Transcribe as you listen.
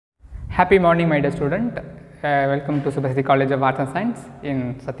Happy morning, my dear student. Welcome to Subhasiti College of Arts and Science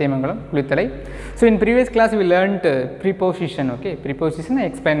in Satyamangalam, Kulithalai. So, in previous class we learnt preposition. Okay, preposition I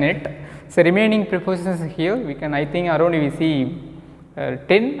explain it. So, remaining prepositions here we can, I think around we see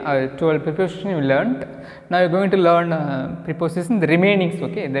 10 or 12 prepositions we learnt. Now we are going to learn preposition, the remainings.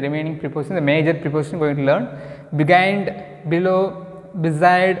 Okay, the remaining preposition, the major preposition we are going to learn: behind, below,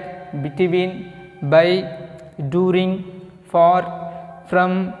 beside, between, by, during, for,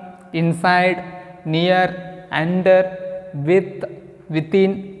 from, inside, near, under, with,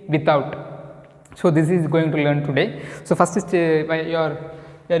 within, without. So this is going to learn today. So first is you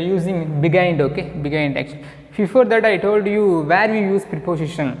are using behind. Okay, behind actually. Before that I told you where we use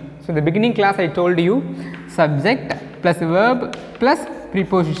preposition. So in the beginning class I told you subject plus verb plus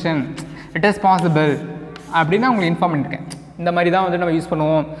preposition. It is possible. அப்படினா உங்களுக்கு inform பண்ணிருக்கேன். இந்த மாதிரி தான் வந்து நம்ம use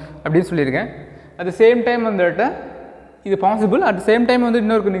பண்ணுவோம் அப்படினு சொல்லிருக்கேன். At the same time வந்துட்ட இது பாசிபிள். அட் சேம் டைம் வந்து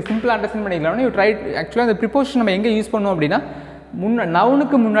இன்னொரு நீங்கள் சிம்பிளாக அண்டர்ஸ்டாண்ட் பண்ணிக்கலாம். யூ ட்ரை ஆக்சுவலாக அந்த ப்ரிப்போசிஷன் நம்ம எங்கே யூஸ் பண்ணுவோம் அப்படின்னா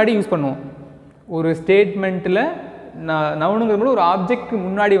நவுனுக்கு முன்னாடி யூஸ் பண்ணுவோம். ஒரு ஸ்டேட்மெண்ட்டில் நவுனுங்கிறது ஒரு ஆப்ஜெக்ட்க்கு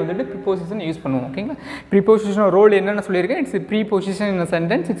முன்னாடி வந்துட்டு ப்ரிப்போசிஷன் யூஸ் பண்ணுவோம். ஓகேங்களா? ப்ரிப்போசிஷன் ரோல் என்னென்னு சொல்லியிருக்கேன். It's preposition in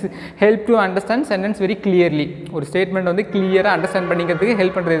sentence. It's help to understand sentence very clearly. ஒரு ஸ்டேட்மெண்ட் வந்து கிளியராக அண்டர்ஸ்டாண்ட் பண்ணிக்கிறதுக்கு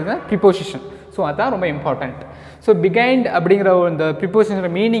ஹெல்ப் பண்ணுறது தான் ப்ரிப்போசிஷன். ஸோ அதுதான் ரொம்ப இம்பார்ட்டண்ட். ஸோ பிகைண்ட் அப்படிங்கிற இந்த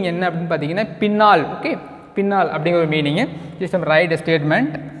ப்ரிப்போசிஷனோட மீனிங் என்ன அப்படின்னு பார்த்தீங்கன்னா பின்னால். ஓகே, பின்னால் அப்படிங்கிற ஒரு மீனிங்கு. ஜஸ்ட் நம்ம ரைட்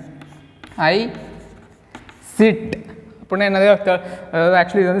ஸ்டேட்மெண்ட் ஐ சிட் அப்படின்னா என்னது? அதாவது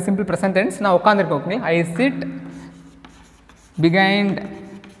ஆக்சுவலி இது வந்து சிம்பிள் ப்ரெசன்ட் டென்ஸ். நான் உட்காந்துருக்கேன். ஓகேங்களா? I sit behind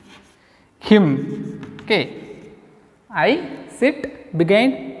him. Okay, I sit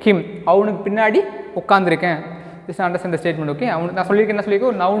behind him. அவனுக்கு பின்னாடி உட்காந்துருக்கேன். Just understand the statement. Okay, அவனுக்கு நான் சொல்லியிருக்கேன் என்ன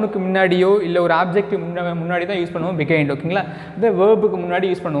சொல்லியிருக்கேன், ஒரு நவுனுக்கு முன்னாடியோ இல்லை ஒரு ஆப்ஜெக்ட் முன்னாடி தான் யூஸ் பண்ணுவோம் பிகைண்ட். ஓகேங்களா? இதே வேர்புக்கு முன்னாடி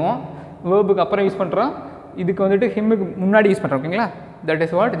யூஸ் பண்ணுவோம், வேர்புக்கு அப்புறம் யூஸ் பண்ணுறோம், இதுக்கு வந்துட்டு ஹிம்முக்கு முன்னாடி யூஸ் பண்ணுறோம். ஓகேங்களா? That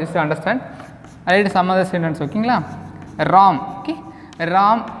is what just understand. Right some other sentence. ஓகேங்களா? Ram. Okay,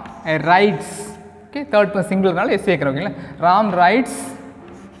 Ram rights. Okay, third person சிங்கிள்னால S சேர்க்குறோம். ஓகேங்களா? Ram rights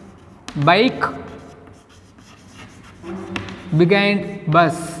bike behind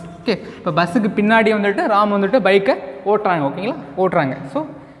bus. Okay, இப்போ பஸ்ஸுக்கு பின்னாடி வந்துட்டு ராம் வந்துட்டு பைக்கை ஓட்டுறாங்க. ஓகேங்களா? ஓட்டுறாங்க. ஸோ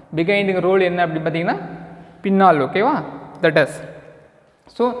பிகைண்டுங்க ரோல் என்ன அப்படின்னு பார்த்தீங்கன்னா பின்னால். ஓகேவா? That is.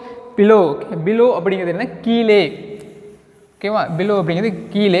 So below. Okay, below அப்படிங்கிறது என்ன? கீழே. ஓகேவா? பிலோ அப்படிங்கிறது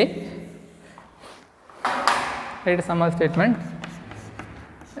கீழே. Right some are statement.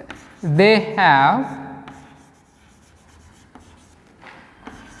 They have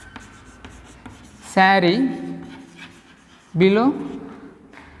saree below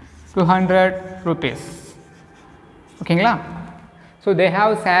 200 rupees. ஓகேங்களா? So they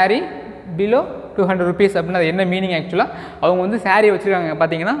have saree below 200 rupees அப்படின்னா அது என்ன மீனிங்? ஆக்சுவலாக அவங்க வந்து சாரீ வச்சுருக்காங்க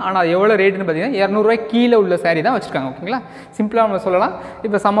பார்த்தீங்கன்னா, ஆனால் அது எவ்வளோ ரேட்டுன்னு பார்த்தீங்கன்னா 200 கீழே உள்ள சாரீ தான் வச்சுருக்காங்க. ஓகேங்களா? சிம்பிளாக நம்ம சொல்லலாம்.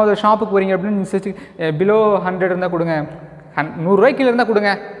 இப்போ சம் ஆஃப் ஷாப்புக்கு போகிறீங்க அப்படின்னு பிலோ 100 இருந்தால் கொடுங்க, 100 கீழே இருந்தால் கொடுங்க,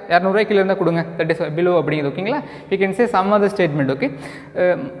 200 கீழே இருந்தால் கொடுங்க. தட் இஸ் பிலோ அப்படிங்கிறது. ஓகேங்களா? You can say some other statement. Okay,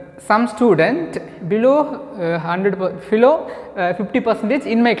 some student below 50%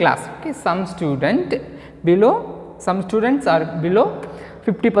 in my class. Okay, some student below, some students are below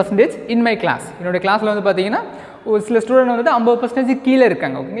 50% in my class. என்னோடய கிளாஸில் வந்து பார்த்தீங்கன்னா ஒரு சில ஸ்டூடெண்ட் வந்துட்டு 50% கீழே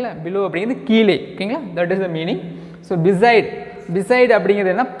இருக்காங்க. ஓகேங்களா? பிலோ அப்படிங்கிறது கீழே. ஓகேங்களா? That is the meaning. So beside, beside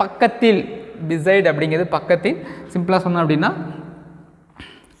அப்படிங்கிறது என்ன? பக்கத்தில். பிசைட் அப்படிங்கிறது பக்கத்தில். சிம்பிளாக சொன்னோம் அப்படின்னா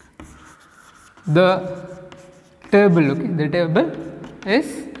the table. Okay, the table is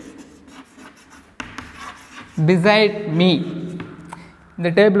beside me. இந்த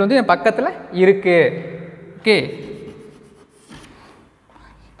டேபிள் வந்து என் பக்கத்தில் இருக்கு. Okay,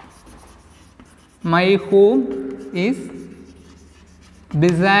 my home is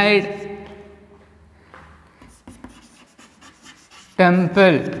beside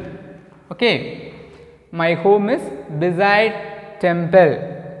temple. Okay, my home is beside temple.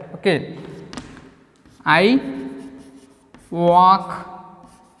 Okay, I walk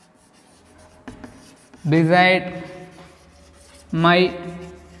beside my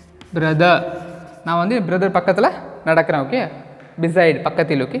brother. நான் வந்து பிரதர் பக்கத்தில் நடக்கிறேன். ஓகே, பிசைட்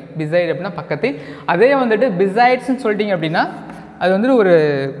பக்கத்தில். ஓகே, பிசைட் அப்படின்னா பக்கத்தில். அதே வந்துட்டு பிசைட்ஸ்ன்னு சொல்லிட்டீங்க அப்படின்னா அது வந்துட்டு ஒரு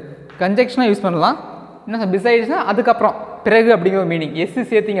கன்ஜெக்ஷனாக யூஸ் பண்ணலாம். என்ன பிசைட்ஸ்னால் அதுக்கப்புறம் பிறகு அப்படிங்கிற மீனிங். எஸ்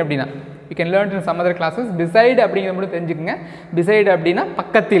சேர்த்திங்க அப்படின்னா you can learn in some other classes. Beside அப்படிங்கிற மட்டும் தெரிஞ்சுக்கோங்க. பிசைடு அப்படின்னா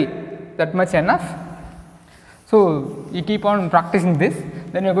பக்கத்தில். That much enough. So you keep on practicing this,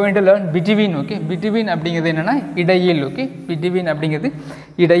 then you are going to learn between. Okay, between அப்படிங்கிறது என்னன்னா இடையில். Okay, between அப்படிங்கிறது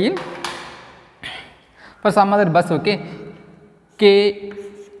இடையில். For some other bus. Okay,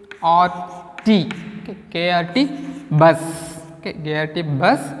 KRT. Okay, KRT bus. Okay, KRT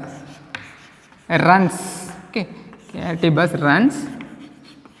bus runs. Okay, KRT bus runs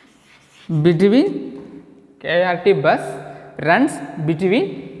between KRT bus runs between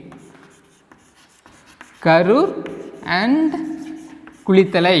Karur and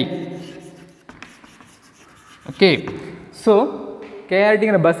Kulithalai. Okay, so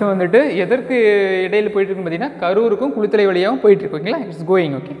KRTங்கிற bus வந்துட்டு எதற்கு இடையில போயிட்டு இருக்கு பார்த்தீங்கன்னா கரூருக்கும் குளித்தலை வழியாகவும் போயிட்டு இருக்கு ஓகேங்களா. It's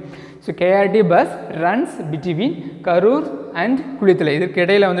going. Okay, so KRT bus runs between Karur and Kulithalai. இதற்கு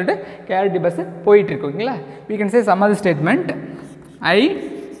இடையில வந்துட்டு KRT பஸ் போயிட்டு இருக்கு ஓகேங்களா. we can say some other statement. I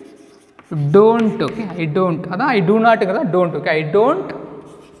don't. Okay, I don't அதான் I do notங்கிறதா don't. Okay, I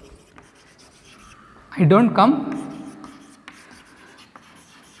don't come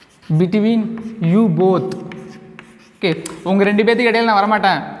between you both. Okay, உங்கள் ரெண்டு பேத்துக்கு இடையில நான்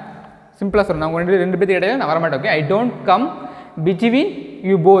வரமாட்டேன். சிம்பிளாக சொல்கிறேன், உங்கள் ரெண்டு பேத்துக்கு இடையில நான் வரமாட்டேன். Okay, I don't come between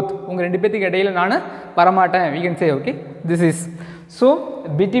you both. உங்கள் ரெண்டு பேத்துக்கு இடையில நான் வரமாட்டேன். we can say. Okay, this is. So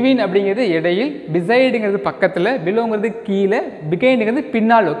between அப்படிங்கிறது இடையில், பிசைடுங்கிறது பக்கத்தில், பிலோங்கிறது கீழே, பிகைண்டுங்கிறது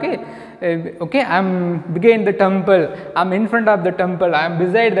பின்னால். Okay okay, I am behind the temple, I am in front of the temple, I am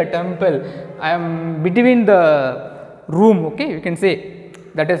beside the temple, I am between the room. Okay, we can say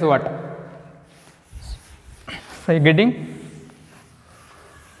that is what. So you getting?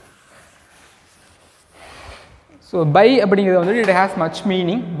 So by அப்படிங்கிறது வந்து it has much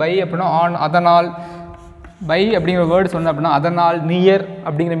meaning. by அப்படின்னா on, அதனால். by அப்படிங்கிற word சொன்ன அப்படின்னா அதனால், near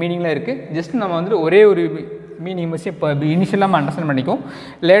அப்படிங்கிற மீனிங்கில் இருக்குது. ஜஸ்ட் நம்ம வந்துட்டு ஒரே ஒரு மீனிங் வச்சு இப்போ இனிஷியலாக நம்ம அண்டர்ஸ்டாண்ட் பண்ணிக்கும்,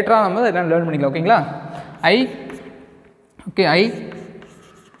 லேட்டராக நம்ம அதை லேர்ன் பண்ணிக்கலாம் ஓகேங்களா. I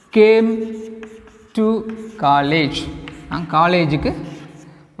came to college. நான் காலேஜுக்கு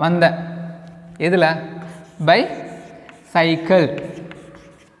வந்தேன். எதில்? by cycle.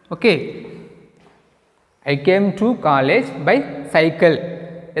 okay, I came to college by cycle.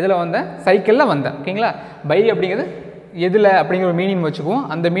 எதில் வந்தேன்? சைக்கிளில் வந்தேன் ஓகேங்களா. பை அப்படிங்கிறது எதில் அப்படிங்கிற ஒரு மீனிங் வச்சுக்குவோம்,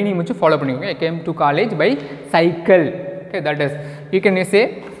 அந்த மீனிங் வச்சு ஃபாலோ பண்ணிக்கோங்க. I came to college by cycle. okay, that is, you can say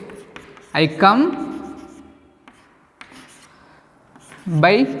I come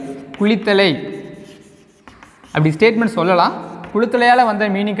by Kulithalai. அப்படி ஸ்டேட்மெண்ட் சொல்லலாம். குளித்தலையால் வந்த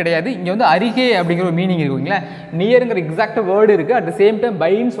மீனிங் கிடையாது. இங்கே வந்து அருகே அப்படிங்கிற ஒரு மீனிங் இருக்குங்களா. நியருங்கிற எக்ஸாக்ட் வேர்டு இருக்குது. அட் த சேம் டைம்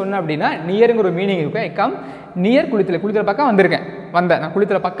பைன்னு சொன்னேன் அப்படின்னா நியருங்கிற ஒரு மீனிங் இருக்குது. I come near Kulithalai. Kulithalai பக்கம் வந்திருக்கேன், வந்தேன், நான்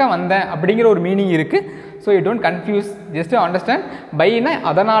குளித்தலை பக்கம் வந்தேன் அப்படிங்கிற ஒரு மீனிங் இருக்குது. So you don't confuse, just understand. பைனா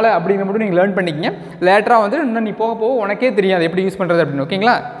அதனால் அப்படிங்கிற மட்டும் நீங்கள் லேர்ன் பண்ணிக்கிங்க. லேட்டராக வந்து இன்னும் நீ போக போக உனக்கே தெரியாது எப்படி யூஸ் பண்ணுறது அப்படின்னு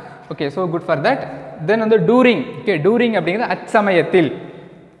ஓகேங்களா. Okay, so good for that. தென் வந்து டூரிங். ஓகே, டூரிங் அப்படிங்கிறது அச்சமயத்தில்.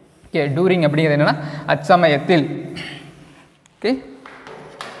 ஓகே, டூரிங் அப்படிங்கிறது என்னென்னா அச்சமயத்தில். okay,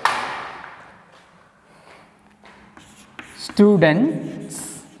 students.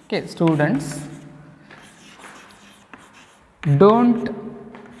 okay, students don't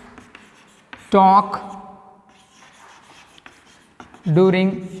talk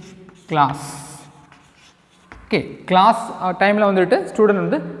during class. okay, class டைமில் வந்துட்டு ஸ்டூடெண்ட்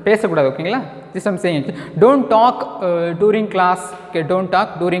வந்து பேசக்கூடாது ஓகேங்களா. just I'm saying don't talk during class. okay, don't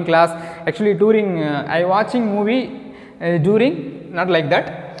talk during class. actually during I watching movie during, not like that.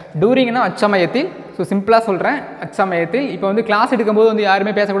 டூரிங்னா அச்சமயத்தில். So சிம்பிளாக சொல்கிறேன், அச்சமயத்தில். இப்போ வந்து கிளாஸ் எடுக்கும்போது வந்து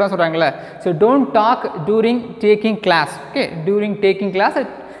யாருமே பேசக்கூடாது சொல்கிறாங்களே. So don't talk touring taking class. Okay, touring taking class,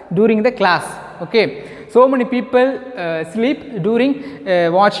 during the class. Okay, so many people sleep during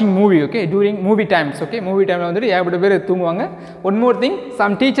watching movie. okay, during movie times. okay, movie time வந்துட்டு ஏகப்பட்ட பேர் தூங்குவாங்க. one more thing,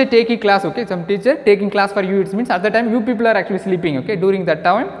 some teacher taking class. okay, some teacher taking class for you, it means at the time you people are actually sleeping. okay, during that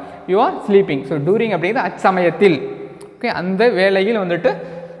time you are sleeping. so during அப்படிங்கிறது அச்சமயத்தில். Okay, அந்த வேலையில் வந்துட்டு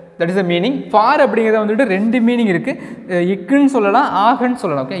that is a meaning. For அப்படிங்கிறத வந்துட்டு ரெண்டு meaning இருக்குது. இக்குன்னு சொல்லலாம், ஆகன்னு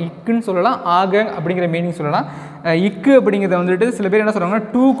சொல்லலாம். ஓகே, இக்குன்னு சொல்லலாம், ஆக அப்படிங்கிற மீனிங் சொல்லலாம். இக்கு அப்படிங்கிறத வந்துட்டு சில பேர் என்ன சொல்கிறாங்கன்னா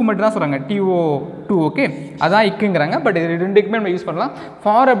டூக்கு மட்டும் தான் சொல்கிறாங்க, TO 2. ஓகே, அதான் இக்குங்கிறாங்க. பட் இது ரெண்டுக்குமே நம்ம யூஸ் பண்ணலாம்.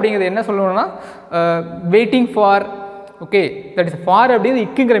 ஃபார் அப்படிங்கிறது என்ன சொல்லணும்னா waiting for. Okay, that is for அப்படிங்கிறது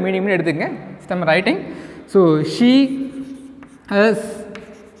இக்குங்கிற மீனிங்னு எடுத்துங்க. Stem writing. So she is,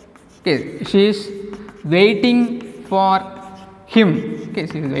 okay, she is waiting for him. okay,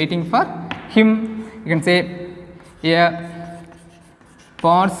 she is waiting for him. You can say a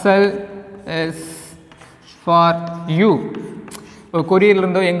parcel is for you. கொரியரில்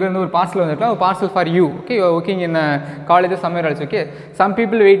இருந்தோ எங்கேருந்தோ ஒரு parcel வந்துருக்கலாம், ஒரு parcel for you. Okay, you are working in college summer also. Okay, some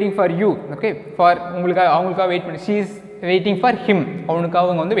people waiting for you. Okay, for உங்களுக்காக, அவங்களுக்காக wait பண்ணி. She is waiting for him. அவனுக்காக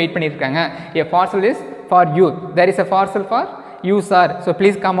அவங்க வந்து வெயிட் பண்ணியிருக்காங்க. ஏ parcel is for you. There is a parcel for you sir. So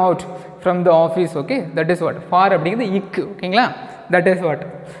please come out from the office. Okay, that is what. For அப்படிங்கிறது இக்கு. ஓகேங்களா, தட் இஸ் வாட்.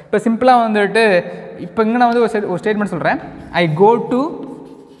 இப்போ சிம்பிளாக வந்துட்டு இப்போ இங்கே நான் வந்து ஒரு ஸ்டேட்மெண்ட் சொல்கிறேன். ஐ கோ டு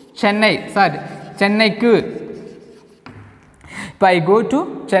சென்னை. சார், சென்னைக்கு. இப்போ ஐ கோ டு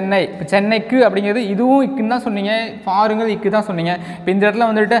சென்னை. இப்போ சென்னைக்கு அப்படிங்கிறது இதுவும் இக்குன்னு தான் சொன்னீங்க, ஃபாருங்கிறது இக்கு தான் சொன்னீங்க. இப்போ இந்த இடத்துல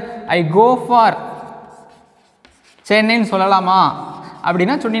வந்துட்டு ஐ கோ ஃபார் சென்னைன்னு சொல்லலாமா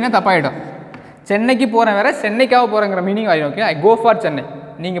அப்படின்னா சொன்னீங்கன்னா தப்பாயிடும். சென்னைக்கு போகிறேன் வேறு சென்னைக்காக போகிறேங்கிற மீனிங் ஆகிடும். Okay, I go for Chennai.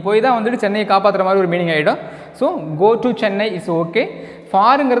 நீங்கள் போய் தான் வந்துட்டு சென்னையை காப்பாற்றுற மாதிரி ஒரு மீனிங் ஆகிடும். So go to Chennai is okay.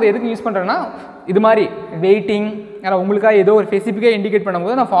 ஃபாருங்கிறது எதுக்கு யூஸ் பண்ணுறேன்னா இது மாதிரி வெயிட்டிங் உங்களுக்காக ஏதோ ஒரு ஸ்பெசிஃபிக்காக இண்டிகேட்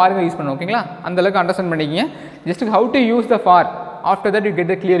பண்ணும்போது நான் ஃபாருங்க யூஸ் பண்ணுவேன். ஓகேங்களா, அந்தளவுக்கு அண்டர்ஸ்டாண்ட் பண்ணிக்கிங்க. Just how to use the for, after that you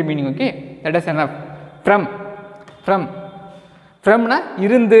get the clear meaning. Okay, that is enough. ஃப்ரம்னா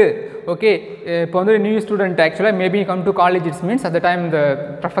இருந்து. ஓகே, இப்போ வந்து நியூ ஸ்டூடெண்ட் ஆக்சுவலாக maybe come to college, it's means at the time the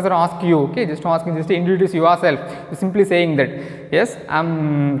professor ask you. Okay, just introduce your self, simply saying that yes I'm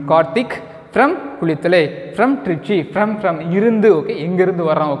Karthik from Kulithalai, from Trichy, from இருந்து. Okay, எங்கேருந்து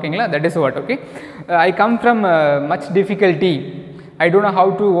வர்றோம். ஓகேங்களா, that is what. Okay, I come from much difficulty, I don't know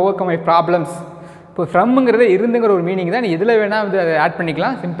how to over come my problems. இப்போ ஃப்ரம்ங்கிறது இருந்துங்கிற ஒரு meaning தான். நீ எதில் வேணால் வந்து அதை ஆட்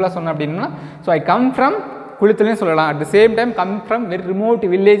பண்ணிக்கலாம். சிம்பிளாக சொன்னேன் அப்படின்னா, ஸோ ஐ கம் ஃப்ரம் குளித்தலையும் சொல்லலாம். At the same time come from very remote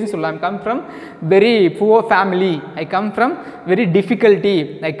வில்லேஜும் சொல்லலாம். Come from very poor family, I come from very difficulty,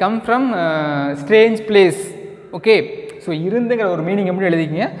 I come from strange place. Okay, so இருந்துங்கிற ஒரு மீனிங் எப்படி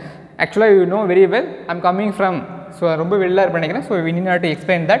எழுதிக்கிங்க. ஆக்சுவலாக you know very well I'm coming from. So ரொம்ப வெளில பண்ணிக்கிறேன். So we need not to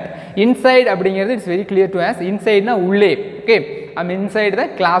explain that. Inside அப்படிங்கிறது it's very clear to as. இன்சைட்னா உள்ளே. Okay, I'm inside the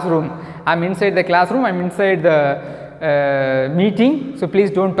class room, I'm inside the class room, I'm inside the meeting. So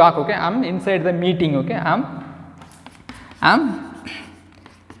please don't talk. Okay, I'm inside the meeting. Okay, I'm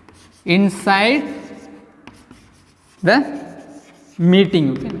inside the meeting.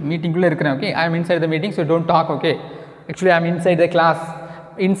 Okay, meeting kulla irukren. Okay, I'm inside the meeting, so don't talk. Okay, actually I'm inside the class,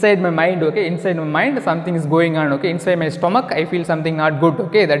 inside my mind. Okay, inside my mind something is going on. Okay, inside my stomach I feel something not good.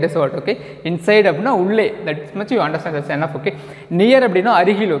 Okay, that is what. Okay, inside appadina ulle, that's much you understand. That's enough. Okay, near appadina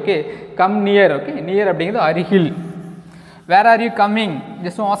arihil. Okay, come near. Okay, near அப்படிங்கிறது arihil. Where are you coming?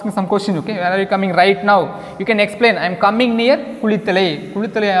 Just asking some question. Okay, where are you coming right now? You can explain. I am coming near Kulithalai.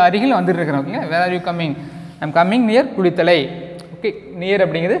 Kulithalai arigil vandirukren. Okay, where are you coming? I am coming near Kulithalai. Okay, near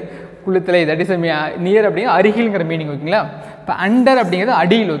அப்படிங்கிறது Kulithalai, that is a near அப்படிங்கிறது arigilங்கிற meaning. ஓகேங்களா, இப்போ under அப்படிங்கிறது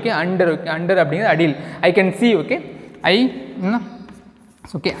அடியில். Okay, under. Okay, under அப்படிங்கிறது அடியில். I can see. Okay,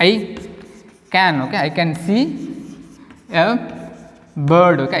 okay, I can. Okay, I can see a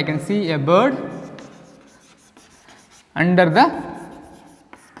bird. Okay, I can see a bird under the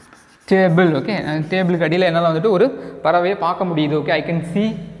table. Okay, டேபிளுக்கு அடியில் என்னால் வந்துட்டு ஒரு பறவையை பார்க்க முடியுது. Okay, I can see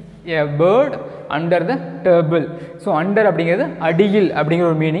a bird under the table. So under அப்படிங்கிறது அடியில் அப்படிங்கிற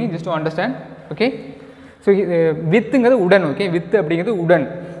ஒரு meaning, just to understand. Okay, so வித்துங்கிறது உடன். ஓகே, வித்து அப்படிங்கிறது உடன்.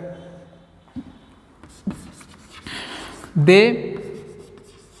 they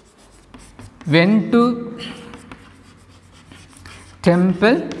went to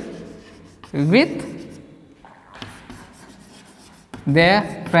temple with their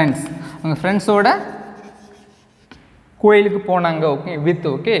friends. அவங்க ஃப்ரெண்ட்ஸோட கோயிலுக்கு போனாங்க. Okay, with.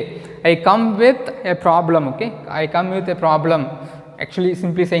 Okay, I come with a problem. Okay, I come with a problem. Actually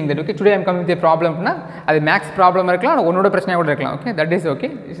simply saying that. Okay, today I'm come with a ப்ராப்ளம்னா அது maths problem இருக்கலாம், உன்னோட பிரச்சனையாக கூட இருக்கலாம். Okay, that is okay,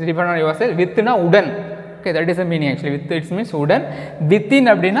 it's depend on your self. வித்னா உடன். Okay, that is a meaning. Actually with it's means உடன். Within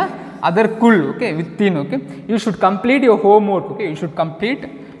அப்படின்னா அதற்குள். Okay, within. Okay, you should complete your home work. Okay, you should complete,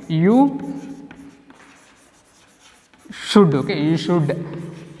 you should. Okay, you should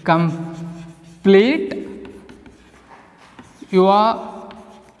complete your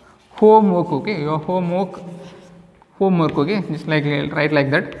homework. Okay, your homework. Okay, just like write like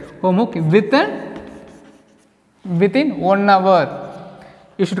that, homework within 1 hour.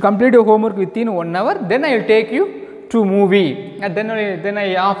 You should complete your homework within 1 hour, then I will take you to movie, and then I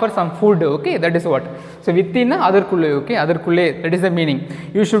offer some food. Okay, that is what. So within adarkulle. Okay, adarkulle, that is the meaning.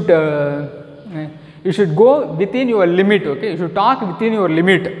 You should go within your limit. Okay, you should talk within your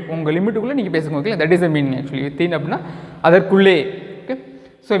limit. உங்கள் லிமிட்டுக்குள்ளே நீங்கள் பேசுங்க. Okay, that is the meaning actually. within அப்படின்னா அதற்குள்ளே. Okay,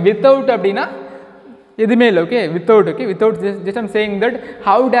 so without அப்படின்னா எதுவுமே இல்லை. Okay, without. Okay, without just I'm saying that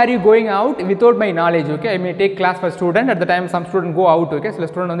how dare you going out without my knowledge. Okay, I may take class for student, at the time some student go out. Okay, சில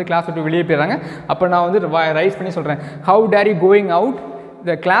student வந்து class விட்டு வெளியே போயிடுறாங்க. அப்போ நான் வந்து rice பண்ணி சொல்கிறேன், how dare you going out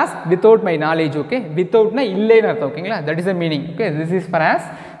the class without my knowledge. Okay, without na இல்லைன்னு அர்த்தம். ஓகேங்களா, that is the meaning. Okay, this is for us.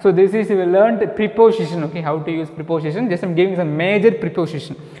 So this is we learned preposition. Okay, how to use preposition. Just I'm giving some major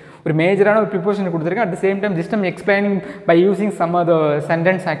preposition. ஒரு மேஜரான ஒரு preposition கொடுத்துருக்கேன். At the same time just explaining by using some of the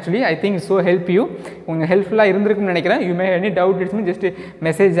sentence. Actually I think so help you. உங்களுக்கு ஹெல்ப்ஃபுல்லாக இருந்திருக்குன்னு நினைக்கிறேன். You may any doubt it's mean just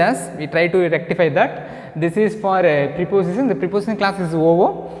message as, we try to rectify that. This is for preposition. The preposition class is over.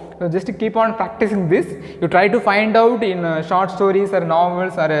 So just keep on practicing this. You try to find out in short stories or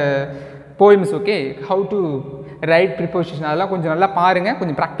novels or poems. Okay, how to write preposition. அதெல்லாம் கொஞ்சம் நல்லா பாருங்கள்,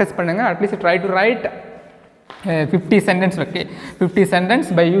 கொஞ்சம் practice பண்ணுங்கள். At least try to right 50 sentence. Okay, 50 sentence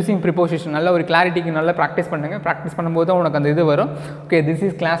by using preposition. நல்ல ஒரு கிளாரிட்டிக்கு நல்லா practice பண்ணுங்கள். ப்ராக்டிஸ் பண்ணும்போது தான் உனக்கு அந்த இது வரும். Okay, this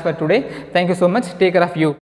is class for today. Thank you so much. Take care of you.